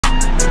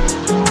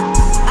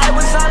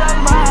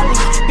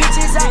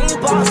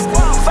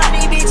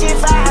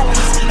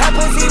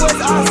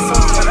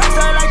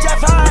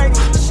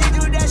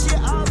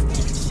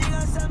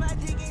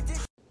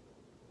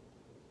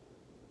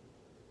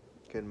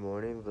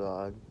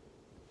vlog.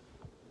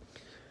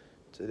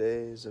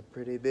 Today is a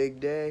pretty big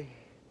day.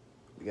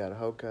 We got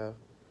Hoco.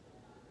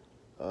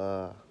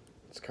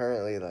 It's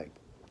currently like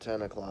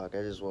 10 o'clock.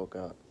 I just woke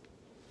up.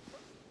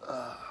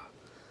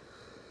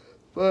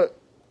 But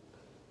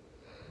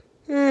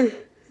I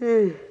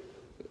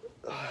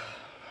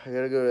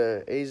gotta go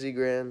to AZ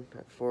Grand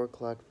at 4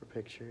 o'clock for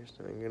pictures.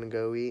 And I'm gonna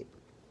go eat,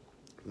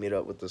 meet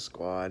up with the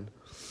squad.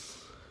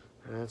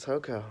 And that's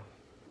Hoco.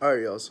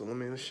 Alright, y'all, so let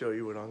me show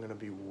you what I'm gonna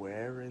be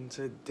wearing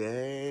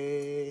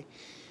today.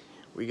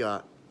 We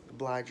got the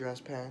black dress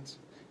pants,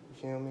 you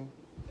feel me?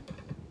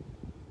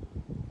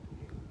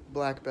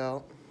 Black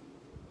belt.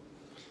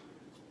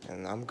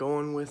 And I'm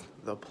going with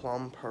the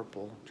plum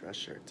purple dress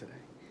shirt today.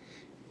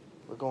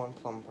 We're going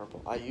plum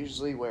purple. I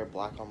usually wear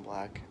black on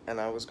black, and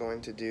I was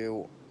going to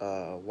do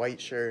a white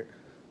shirt,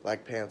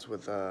 black pants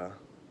with a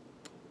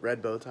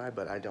red bow tie,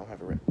 but I don't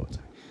have a red bow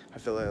tie. I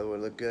feel like it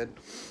would look good.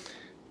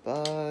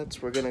 But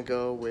we're gonna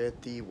go with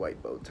the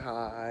white bow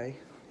tie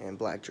and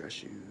black dress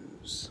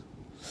shoes.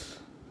 I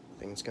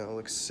think it's gonna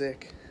look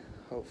sick,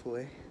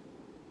 hopefully,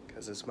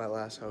 because it's my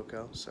last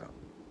Hoco, so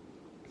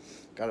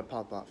gotta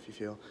pop off, you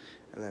feel.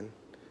 And then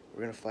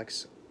we're gonna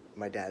flex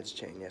my dad's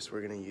chain. Yes,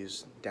 we're gonna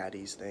use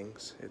daddy's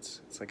things.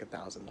 It's like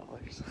 $1,000.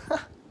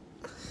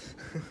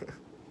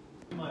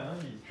 My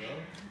onions, bro.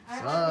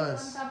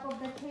 Sus. On top of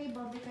the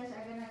table because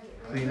I'm gonna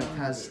get Cleanup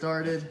has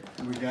started.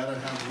 We gotta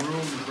have room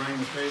to bring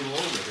the table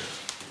over here.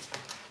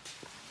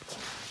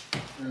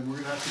 And we're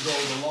gonna have to go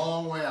the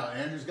long way out.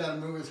 Andrew's gotta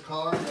move his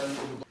car. Gotta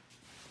move the...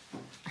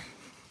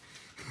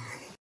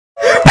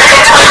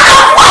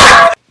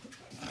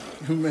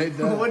 Who made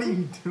that? What are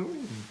you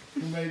doing?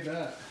 Who made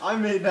that? I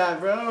made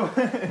that, bro.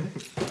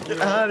 Get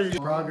out of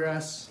here.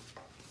 Progress.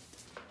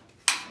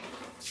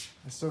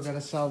 I still gotta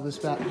solve this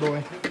bad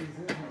boy.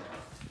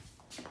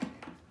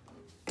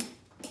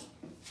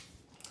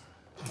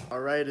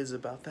 Alright, it's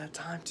about that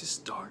time to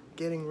start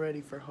getting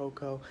ready for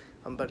Hoco.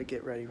 I'm about to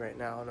get ready right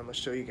now, and I'm gonna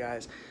show you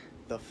guys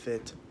the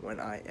fit when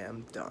I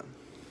am done.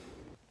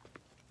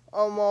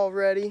 I'm all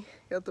ready.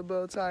 Got the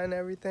bow tie and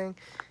everything.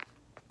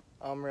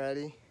 I'm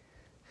ready.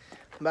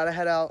 I'm about to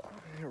head out,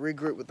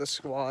 regroup with the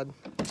squad.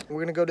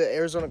 We're gonna go to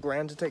Arizona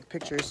Grand to take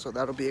pictures, so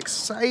that'll be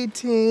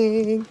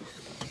exciting.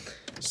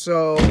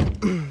 So,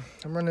 I'm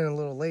running a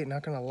little late,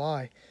 not gonna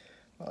lie.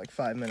 About like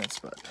 5 minutes,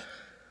 but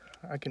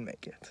I can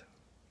make it.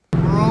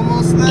 We're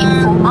almost there.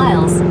 In 4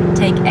 miles,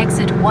 take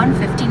exit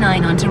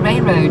 159 onto Ray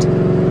Road.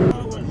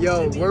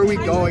 Yo, where are we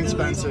going,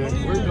 Spencer?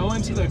 We're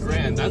going to the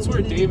Grand. That's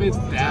where David's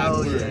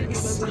dad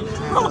works.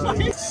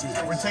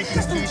 We're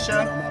taking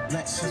Keisha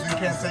because we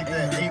can't take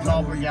the 8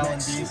 mile per gallon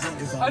beast.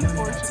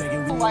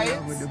 Unfortunately. The lights.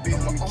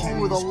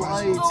 Oh, the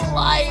lights. The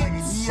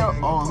lights. Yo,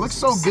 oh, it looks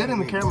so good in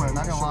the camera,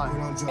 not gonna lie.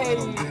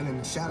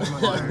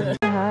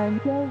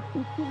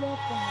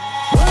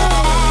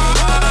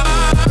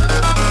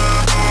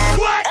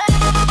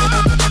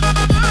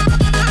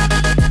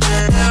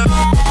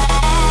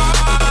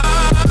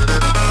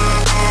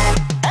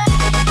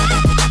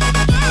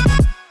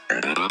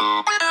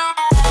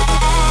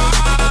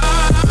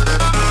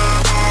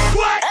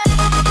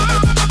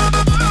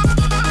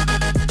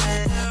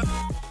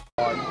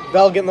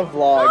 Belle getting the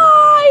vlog.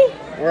 Hi!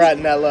 We're at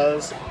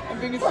Nello's.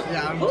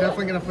 Yeah, I'm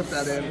definitely gonna put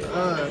that in.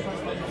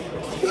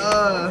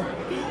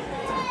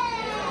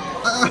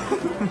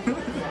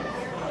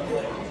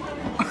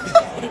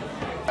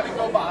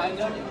 Go behind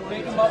him,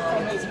 pick him up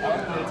from his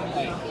armpits and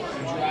like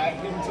drag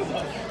him to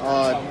the.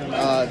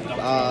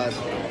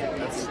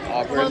 That's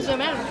awkward. What's the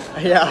matter?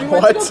 Yeah,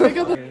 what?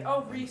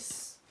 Oh,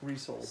 Reese.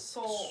 Soul.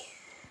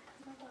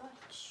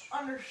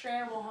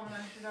 Understandable how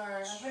much it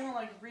are. I think I'm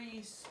like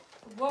Reese.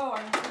 Whoa,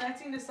 I'm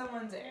connecting to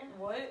someone's.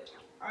 What?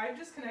 I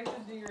just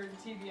connected to your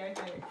TV, I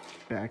think.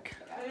 Back.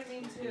 I didn't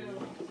mean to.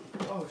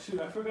 Oh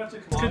shoot, I forgot to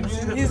come.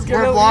 He's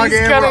We're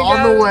vlogging, we're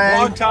on the way.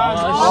 Vlog time.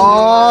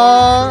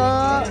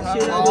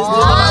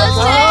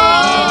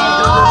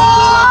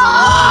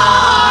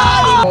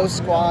 Oh,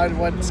 squad,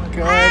 what's good?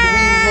 We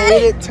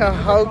made it to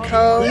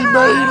Hoco. We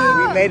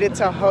made it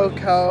to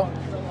Hoco.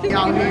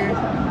 Out here,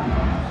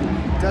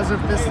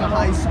 Desert Vista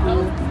High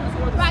School.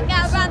 Rock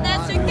out, run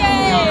that chicken!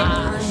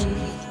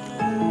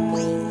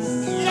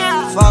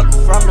 Fuck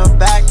from the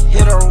back,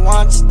 hit her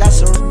once,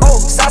 that's a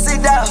saucy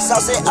down,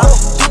 saucy up.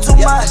 You too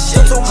much,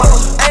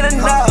 ain't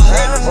enough,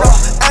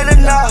 ain't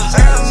enough.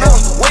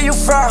 Where you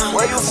from?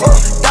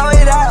 Throw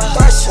it out.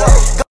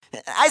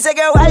 I said,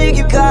 girl, why you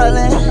keep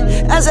calling?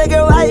 I said,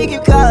 girl, why you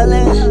keep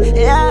calling?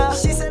 Yeah.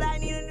 She said, I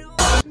need a new.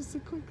 Just a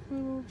quick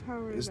little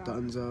power. It's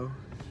Dunzo.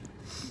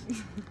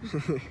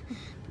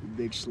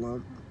 Big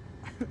slump.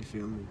 You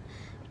feel me?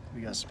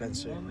 We got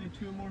Spencer. Only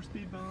 2 more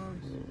speed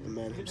bumps. The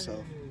man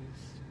himself.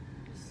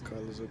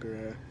 Carlos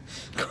Aguirre.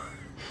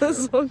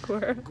 That's so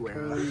queer.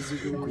 Guerra.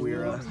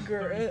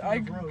 I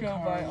go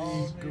by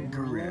all of these.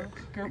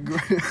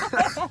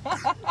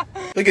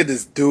 Look at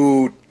this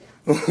dude.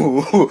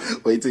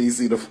 Wait till you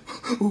see the.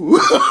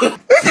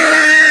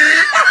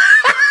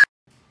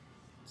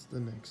 It's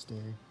the next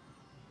day.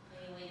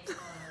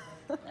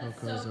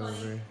 Hoco's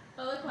over.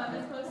 Oh, look,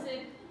 Clemens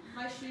posted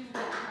my shoes were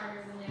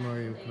harder than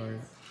Mario Kart.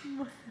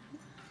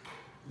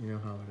 You know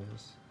how it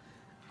is.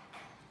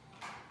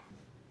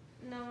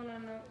 No.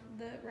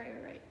 The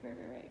right.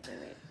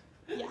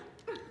 Yeah.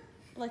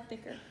 Like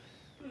thicker.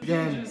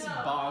 Again. Just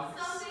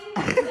box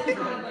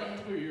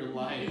for your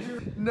life.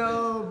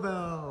 No,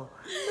 Belle.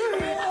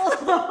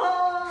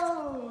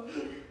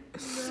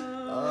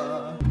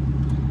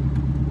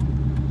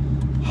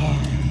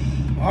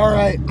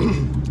 Alright,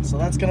 so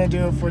that's gonna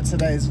do it for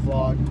today's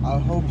vlog. I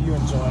hope you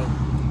enjoyed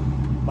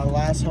my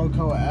last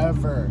Hoco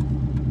ever,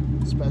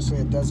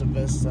 especially at Desert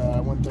Vista. I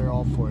went there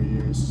all 4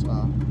 years.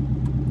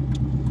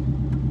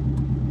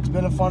 It's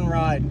been a fun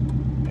ride,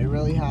 it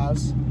really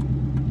has.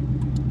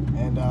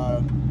 And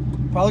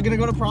probably gonna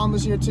go to prom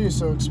this year too,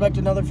 so expect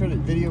another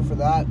video for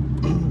that.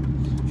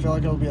 I feel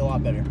like it'll be a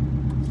lot better.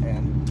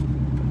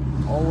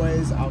 And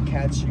always, I'll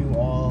catch you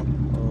all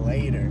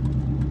later.